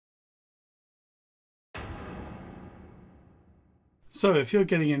So if you're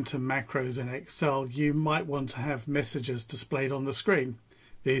getting into macros in Excel, you might want to have messages displayed on the screen.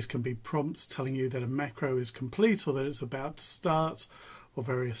 These can be prompts telling you that a macro is complete or that it's about to start, or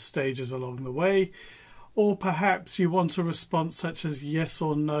various stages along the way. Or perhaps you want a response such as yes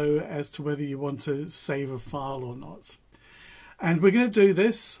or no as to whether you want to save a file or not. And we're going to do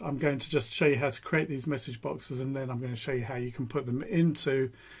this. I'm going to just show you how to create these message boxes, and then I'm going to show you how you can put them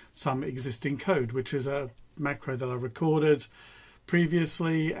into some existing code, which is a macro that I recorded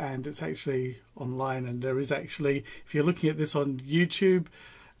previously, and it's actually online. And there is actually, if you're looking at this on YouTube,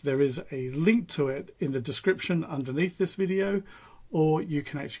 there is a link to it in the description underneath this video, or you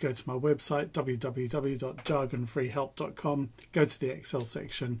can actually go to my website www.jargonfreehelp.com, go to the Excel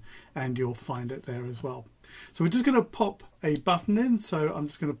section, and you'll find it there as well. So we're just going to pop a button in. So I'm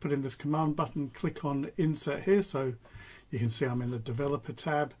just going to put in this command button, click on insert here, so you can see I'm in the developer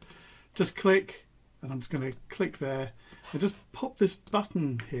tab. Just click, and I'm just going to click there and just pop this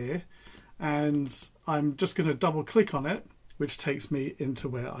button here, and I'm just going to double click on it, which takes me into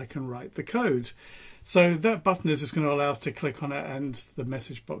where I can write the code. So that button is just going to allow us to click on it, and the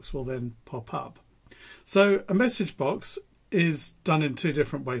message box will then pop up. So a message box is done in two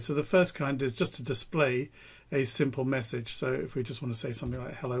different ways. So the first kind is just to display a simple message. So if we just want to say something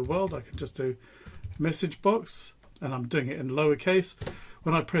like hello world, I can just do message box, and I'm doing it in lowercase.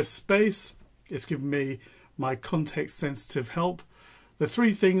 When I press space, it's giving me my context sensitive help. The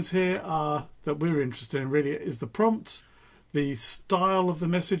three things here are that we're interested in really is the prompt, the style of the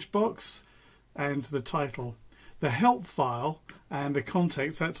message box, and the title. The help file and the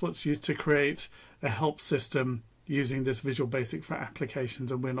context, that's what's used to create a help system using this Visual Basic for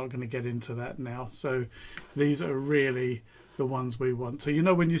applications, and we're not going to get into that now. So these are really the ones we want. So you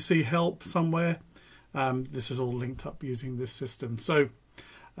know when you see help somewhere, this is all linked up using this system. So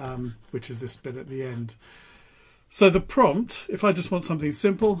which is this bit at the end. So the prompt, if I just want something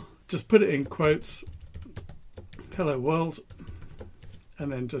simple, just put it in quotes, hello world,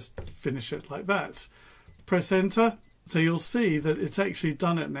 and then just finish it like that. Press enter. So you'll see that it's actually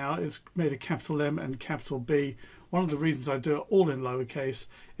done it now. It's made a capital M and capital B. One of the reasons I do it all in lowercase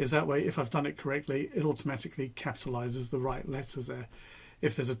is that way, if I've done it correctly, it automatically capitalizes the right letters there.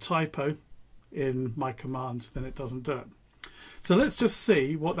 If there's a typo in my commands, then it doesn't do it. So let's just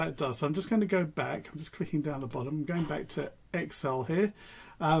see what that does. So I'm just going to go back. I'm just clicking down the bottom. I'm going back to Excel here.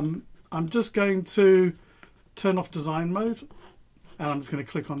 I'm just going to turn off design mode, and I'm just going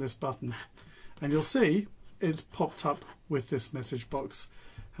to click on this button, and you'll see it's popped up with this message box,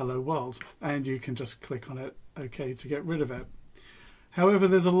 hello world, and you can just click on it, OK, to get rid of it. However,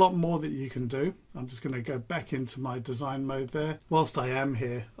 there's a lot more that you can do. I'm just going to go back into my design mode there. Whilst I am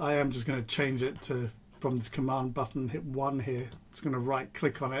here, I am just going to change it to, from this command button, hit 1 here. I'm just going to right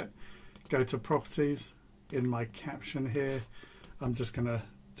click on it, go to properties. In my caption here, I'm just going to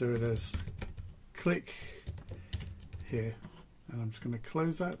do it as click here, and I'm just going to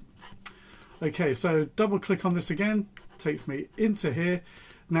close that. Okay, so double click on this again, takes me into here.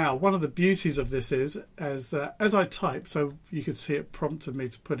 Now, one of the beauties of this is, as I type, so you can see it prompted me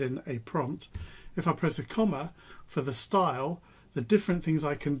to put in a prompt. If I press a comma for the style, the different things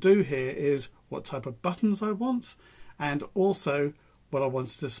I can do here is what type of buttons I want, and also what I want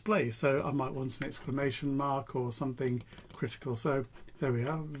to display. So I might want an exclamation mark or something critical. So there we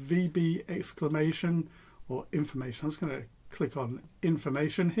are, VB exclamation or information. I'm just going to click on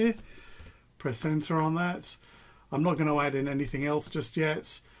information here, press enter on that. I'm not going to add in anything else just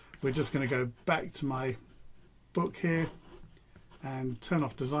yet. We're just going to go back to my book here and turn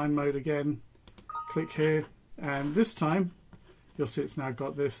off design mode again. Click here, and this time you'll see it's now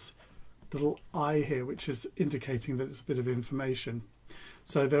got this little eye here, which is indicating that it's a bit of information.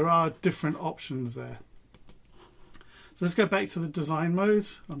 So there are different options there. So let's go back to the design mode.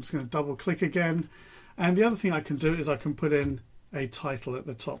 I'm just going to double click again. And the other thing I can do is I can put in a title at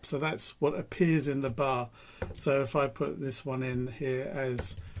the top. So that's what appears in the bar. So if I put this one in here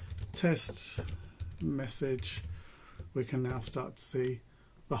as test message, we can now start to see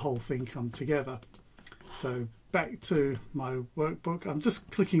the whole thing come together. So back to my workbook. I'm just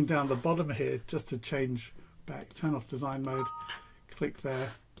clicking down the bottom here just to change back, turn off design mode, click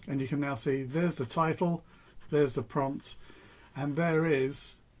there, and you can now see there's the title, there's the prompt, and there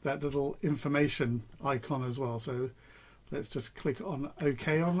is that little information icon as well. So let's just click on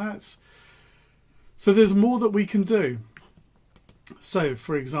OK on that. So there's more that we can do. So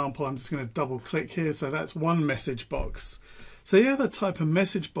for example, I'm just going to double click here. So that's one message box. So the other type of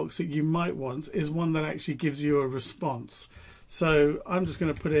message box that you might want is one that actually gives you a response. So I'm just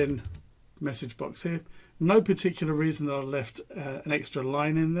going to put in message box here. No particular reason that I left an extra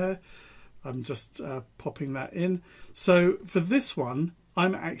line in there, I'm just popping that in. So for this one,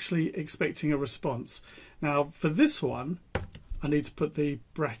 I'm actually expecting a response. Now for this one, I need to put the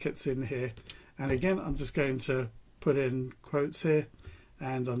brackets in here. And again, I'm just going to put in quotes here.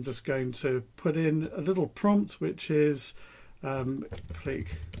 And I'm just going to put in a little prompt, which is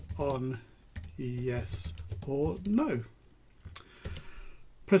click on yes or no.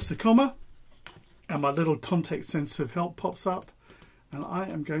 Press the comma, and my little context sensitive help pops up. And I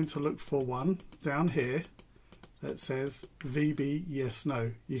am going to look for one down here that says VB yes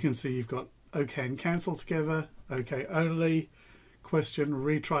no. You can see you've got OK and cancel together, OK only, question,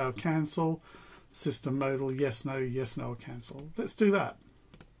 retry or cancel, system modal, yes no or cancel. Let's do that.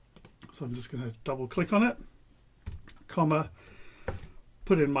 So I'm just going to double click on it, comma,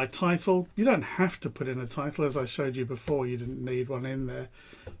 put in my title. You don't have to put in a title, as I showed you before, you didn't need one in there.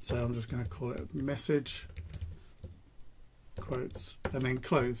 So I'm just going to call it message, quotes, and then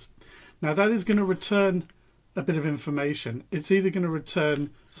close. Now that is going to return a bit of information. It's either going to return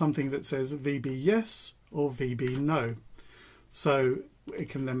something that says VB yes or VB no. So it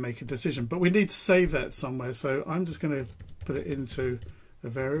can then make a decision, but we need to save that somewhere. So I'm just going to put it into a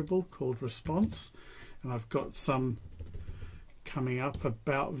variable called response, and I've got some coming up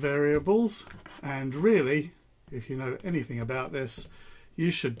about variables, and really, if you know anything about this, you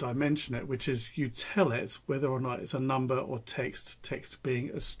should dimension it, which is you tell it whether or not it's a number or text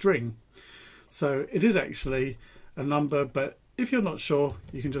being a string. So it is actually a number, but if you're not sure,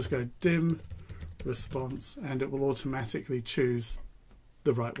 you can just go dim response and it will automatically choose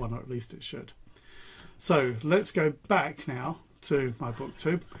the right one, or at least it should. So let's go back now to my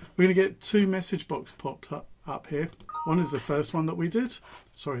booktube. We're going to get two message box popped up here. One is the first one that we did.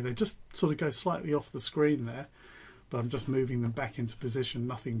 Sorry, they just sort of go slightly off the screen there, but I'm just moving them back into position.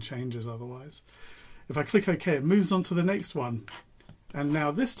 Nothing changes otherwise. If I click OK, it moves on to the next one. And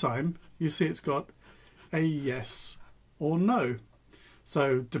now this time, you see it's got a yes or no.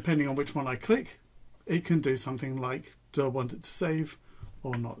 So depending on which one I click, it can do something like, do I want it to save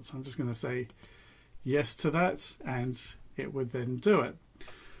or not? So I'm just going to say yes to that, and it would then do it.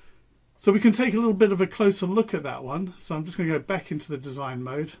 So we can take a little bit of a closer look at that one. So I'm just going to go back into the design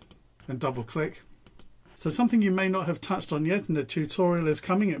mode and double click. So something you may not have touched on yet, and the tutorial is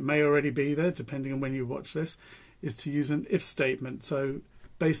coming, it may already be there depending on when you watch this, is to use an if statement. So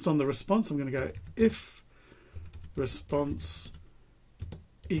based on the response, I'm going to go if response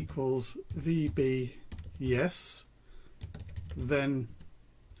equals VB yes, then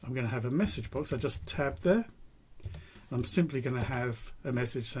I'm going to have a message box. I just tabbed there. I'm simply going to have a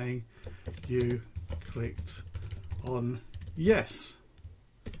message saying you clicked on yes.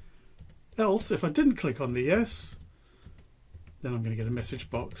 Else, if I didn't click on the yes, then I'm going to get a message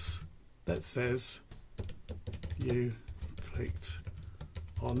box that says you clicked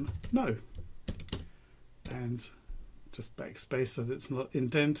on no. And just backspace so that it's not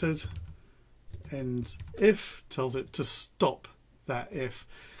indented. And if tells it to stop that if.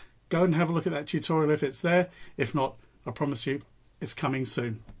 Go and have a look at that tutorial if it's there. If not, I promise you it's coming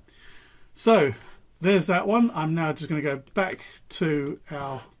soon. So there's that one. I'm now just going to go back to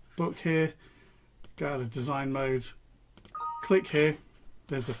our book here, go out of design mode, click here.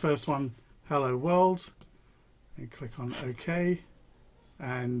 There's the first one, hello world, and click on OK.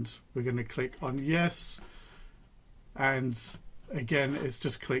 And we're going to click on yes. And again, it's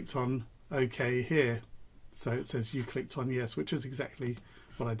just clicked on OK here. So it says you clicked on yes, which is exactly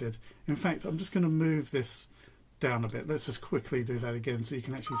what I did. In fact, I'm just going to move this down a bit. Let's just quickly do that again so you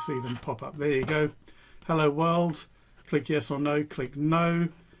can actually see them pop up. There you go. Hello world. Click yes or no. Click no.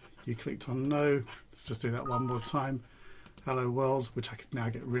 You clicked on no. Let's just do that one more time. Hello world, which I could now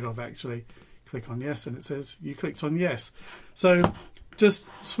get rid of actually. Click on yes and it says you clicked on yes. So just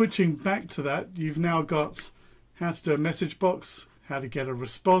switching back to that, you've now got how to do a message box, how to get a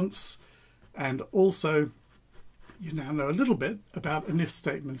response, and also you now know a little bit about an if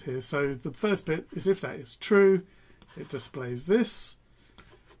statement here. So the first bit is if that is true, it displays this.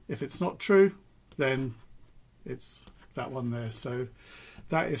 If it's not true, then it's that one there. So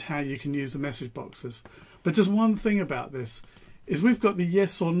that is how you can use the message boxes. But just one thing about this is we've got the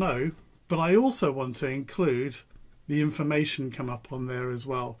yes or no, but I also want to include the information come up on there as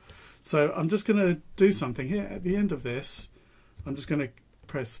well. So I'm just going to do something here at the end of this. I'm just going to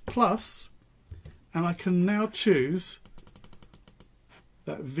press plus, and I can now choose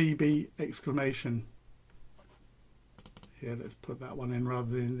that VB exclamation. Here, let's put that one in rather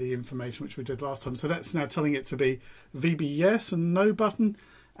than the information which we did last time. So that's now telling it to be VB yes and no button,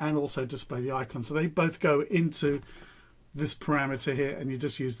 and also display the icon. So they both go into this parameter here, and you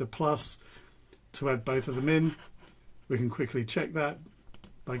just use the plus to add both of them in. We can quickly check that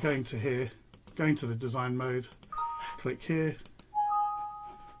by going to here going to the design mode, click here,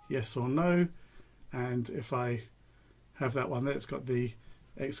 yes or no, and if I have that one there, it's got the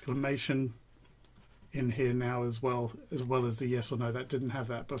exclamation in here now as well as the yes or no. That didn't have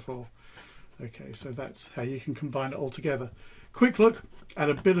that before. Okay, so that's how you can combine it all together. Quick look at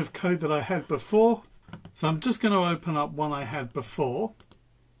a bit of code that I had before. So I'm just going to open up one I had before.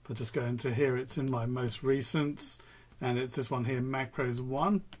 If I just go into here, it's in my most recents, and it's this one here, macros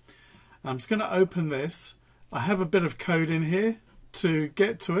 1. I'm just going to open this. I have a bit of code in here. To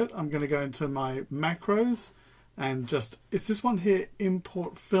get to it, I'm going to go into my macros, and it's this one here,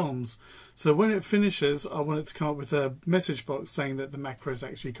 import films. So when it finishes, I want it to come up with a message box saying that the macro is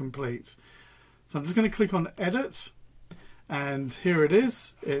actually complete. So I'm just going to click on edit, and here it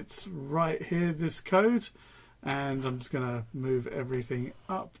is. It's right here, this code, and I'm just going to move everything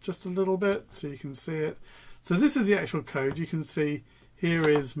up just a little bit so you can see it. So this is the actual code. You can see here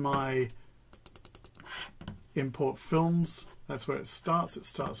is my import films. That's where it starts. It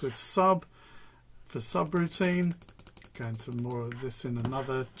starts with sub for subroutine. Go into more of this in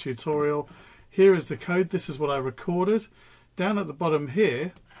another tutorial. Here is the code. This is what I recorded. Down at the bottom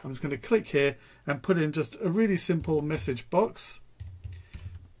here, I'm just going to click here and put in just a really simple message box.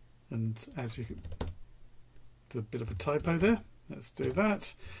 And as you can, do a bit of a typo there. Let's do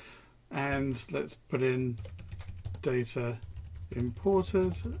that. And let's put in data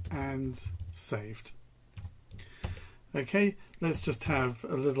imported and saved. Okay, let's just have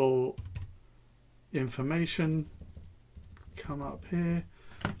a little information come up here.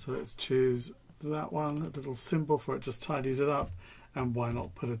 So let's choose that one, a little symbol for it, just tidies it up. And why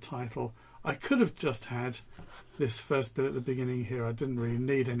not put a title? I could have just had this first bit at the beginning here. I didn't really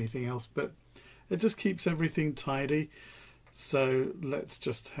need anything else, but it just keeps everything tidy. So let's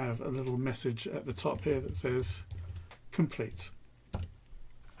just have a little message at the top here that says complete.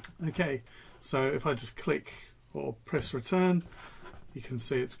 Okay, so if I just click or press return, you can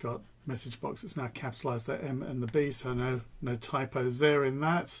see it's got message box. It's now capitalized, the M and the B, so no typos there in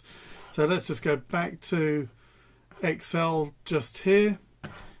that. So let's just go back to Excel just here,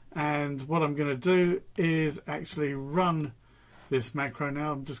 and what I'm going to do is actually run this macro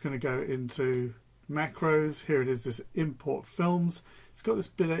now. I'm just going to go into macros. Here it is, this import films. It's got this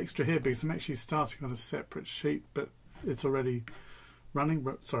bit extra here because I'm actually starting on a separate sheet, but it's already running.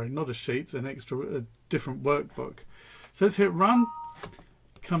 Sorry, not a sheet, a different workbook. So let's hit run.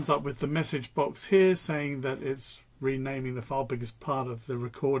 Comes up with the message box here saying that it's renaming the file because part of the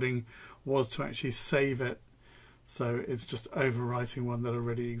recording was to actually save it. So it's just overwriting one that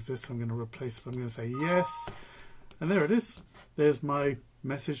already exists. I'm going to replace it. I'm going to say yes. And there it is. There's my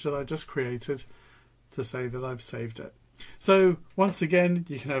message that I just created to say that I've saved it. So once again,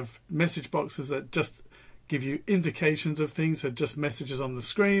 you can have message boxes that just give you indications of things, so just messages on the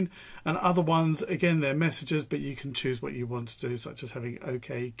screen, and other ones, again, they're messages, but you can choose what you want to do, such as having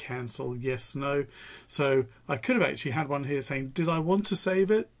OK, cancel, yes, no. So I could have actually had one here saying, did I want to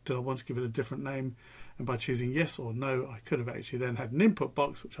save it? Did I want to give it a different name? And by choosing yes or no, I could have actually then had an input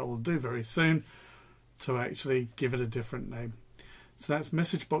box, which I will do very soon, to actually give it a different name. So that's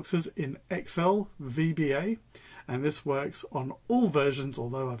message boxes in Excel VBA. And this works on all versions,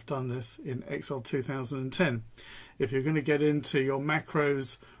 although I've done this in Excel 2010. If you're going to get into your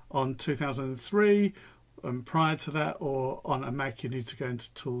macros on 2003 and prior to that, or on a Mac, you need to go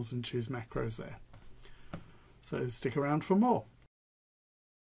into Tools and choose Macros there. So stick around for more.